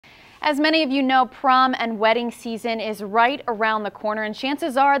As many of you know, prom and wedding season is right around the corner, and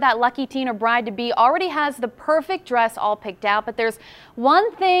chances are that lucky teen or bride-to-be already has the perfect dress all picked out. But there's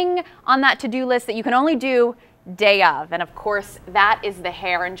one thing on that to-do list that you can only do day of, and of course that is the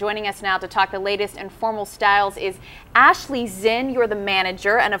hair. And joining us now to talk the latest in formal styles is Ashley Zinn. You're the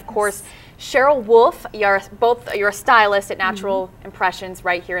manager, and of course Cheryl Wolf. You're a stylist at Natural Impressions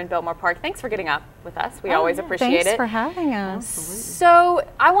right here in Biltmore Park. Thanks for getting up with us. We always appreciate it. Thanks for having us. So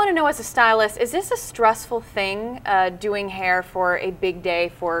I want to know, as a stylist, is this a stressful thing, doing hair for a big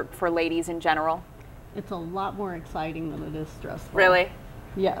day for ladies in general? It's a lot more exciting than it is stressful. Really?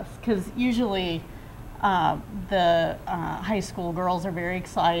 Yes, because usually the high school girls are very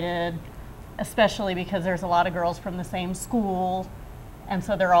excited, especially because there's a lot of girls from the same school, and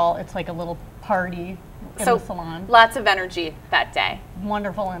so they're all, it's like a little party in the salon. Lots of energy that day.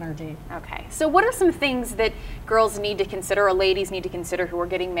 Wonderful energy. Okay, so what are some things that girls need to consider, or ladies need to consider, who are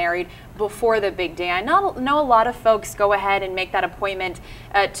getting married before the big day? I know a lot of folks go ahead and make that appointment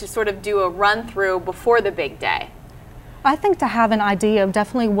to sort of do a run through before the big day. I think to have an idea of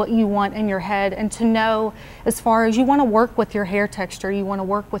definitely what you want in your head, and to know as far as you want to work with your hair texture, you want to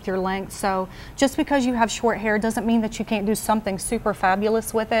work with your length. So just because you have short hair doesn't mean that you can't do something super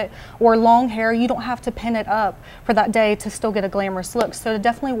fabulous with it. Or long hair, you don't have to pin it up for that day to still get a glamorous look. So to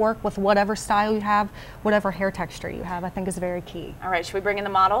definitely work with whatever style you have, whatever hair texture you have, I think is very key. All right, should we bring in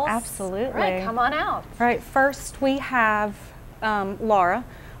the models? Absolutely. All right, come on out. All right, first we have Laura.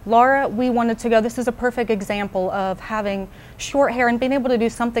 Laura, we wanted to go, this is a perfect example of having short hair and being able to do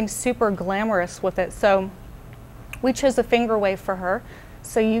something super glamorous with it. So we chose a finger wave for her.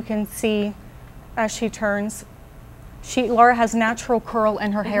 So you can see as she turns, Laura has natural curl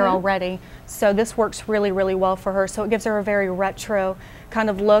in her hair already. So this works really, really well for her. So it gives her a very retro kind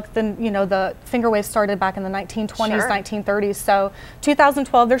of look. Then, you know, the finger wave started back in the 1920s, 1930s. So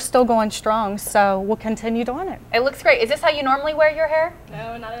 2012, they're still going strong. So we'll continue doing it. It looks great. Is this how you normally wear your hair?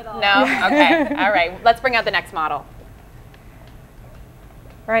 No, not at all. No? Okay. All right. Let's bring out the next model.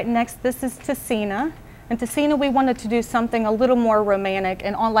 All right, next, this is Tessina. And Tessina, we wanted to do something a little more romantic,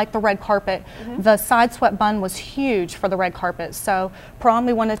 and on like the red carpet. The side swept bun was huge for the red carpet. So prom,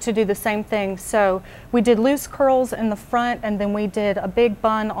 we wanted to do the same thing. So we did loose curls in the front, and then we did a big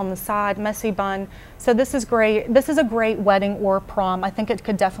bun on the side, messy bun. So this is great. This is a great wedding or prom. I think it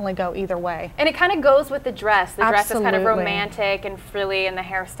could definitely go either way. And it kind of goes with the dress. The dress is kind of romantic and frilly, and the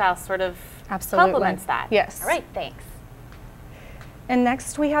hairstyle sort of complements that. Yes. All right, thanks. And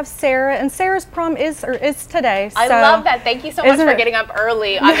next we have Sarah, and Sarah's prom is today. So I love that. Thank you so much for getting up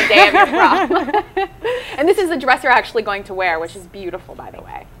early on the day of your prom. And this is the dress you're actually going to wear, which is beautiful, by the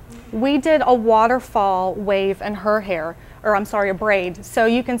way. We did a waterfall wave in her hair, or I'm sorry, a braid. So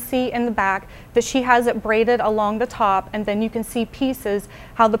you can see in the back that she has it braided along the top, and then you can see pieces,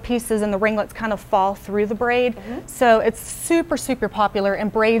 how the pieces and the ringlets kind of fall through the braid. So it's super, super popular,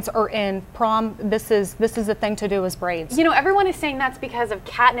 and braids are in prom. This is the thing to do, is braids. You know, everyone is saying that's because of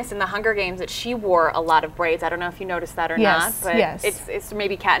Katniss in the Hunger Games, that she wore a lot of braids. I don't know if you noticed that or not, but it's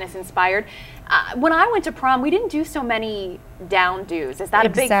maybe Katniss inspired. When I went to prom, we didn't do so many down dos. Is that a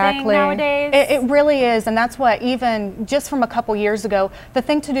big thing nowadays? It really is, and that's what, even just from a couple years ago, the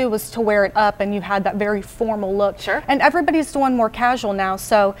thing to do was to wear it up, and you had that very formal look. Sure. And everybody's doing more casual now,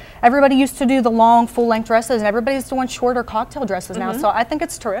 so everybody used to do the long full-length dresses, and everybody's doing shorter cocktail dresses now, so I think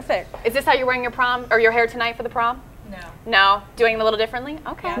it's terrific. Is this how you're wearing your prom, or your hair tonight for the prom? No. No? Doing it a little differently?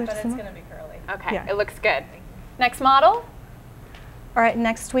 Okay. Yeah, but it's going to be curly. Okay, Yeah. it looks good. Next model? All right,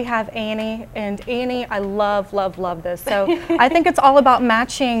 next we have Annie, and Annie, I love, love, love this. So I think it's all about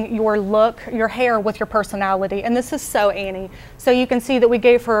matching your look, your hair with your personality, and this is so Annie. So you can see that we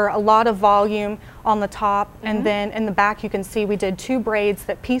gave her a lot of volume on the top, and then in the back you can see we did 2 braids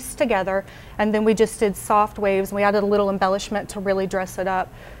that pieced together, and then we just did soft waves, and we added a little embellishment to really dress it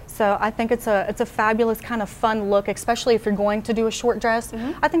up. So I think it's a fabulous kind of fun look, especially if you're going to do a short dress.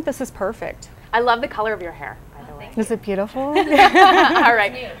 I think this is perfect. I love the color of your hair. Is it beautiful? All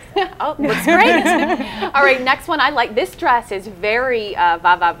right. Oh, looks great. All right, next one. I like this dress. Is very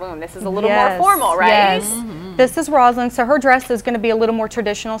va-va-voom. This is a little more formal, right? Yes. This is Rosalind, so her dress is going to be a little more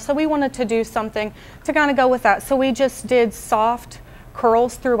traditional. So we wanted to do something to kind of go with that. So we just did soft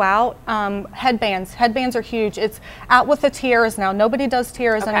curls throughout. Headbands. Headbands are huge. It's out with the tiaras now. Nobody does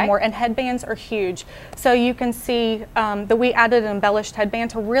tiaras anymore, and headbands are huge. So you can see that we added an embellished headband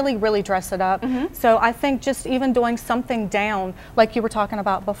to really, really dress it up. So I think just even doing something down, like you were talking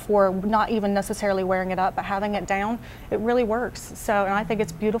about before, not even necessarily wearing it up, but having it down, it really works. So, and I think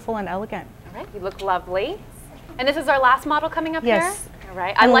it's beautiful and elegant. All right, you look lovely. And this is our last model coming up here? Yes. All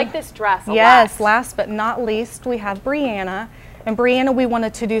right. I like this dress a lot. Yes, last but not least, we have Brianna. And Brianna, we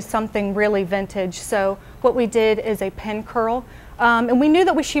wanted to do something really vintage. So what we did is a pin curl. And we knew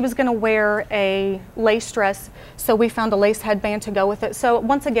that she was going to wear a lace dress, so we found a lace headband to go with it. So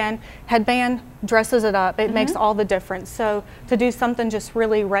once again, headband dresses it up. It makes all the difference. So to do something just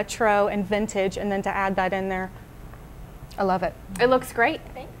really retro and vintage and then to add that in there, I love it. It looks great.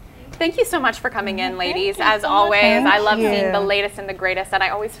 Thank you so much for coming in, ladies. Thank you As so always, much. I love Thank seeing you. the latest and the greatest, and I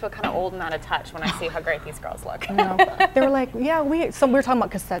always feel kind of old and out of touch when I see how great these girls look. You know, they were like, yeah, we were talking about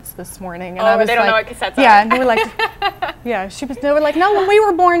cassettes this morning. And Oh, I was they don't like, know what cassettes are. Yeah, and they were like, yeah, they were like, no, when we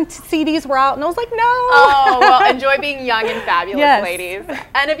were born, CDs were out. And I was like, no. Oh, well, enjoy being young and fabulous, Yes. ladies.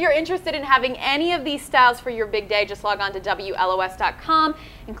 And if you're interested in having any of these styles for your big day, just log on to WLOS.com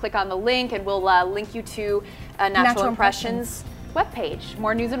and click on the link, and we'll link you to Natural Impressions webpage.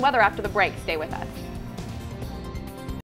 More news and weather after the break. Stay with us.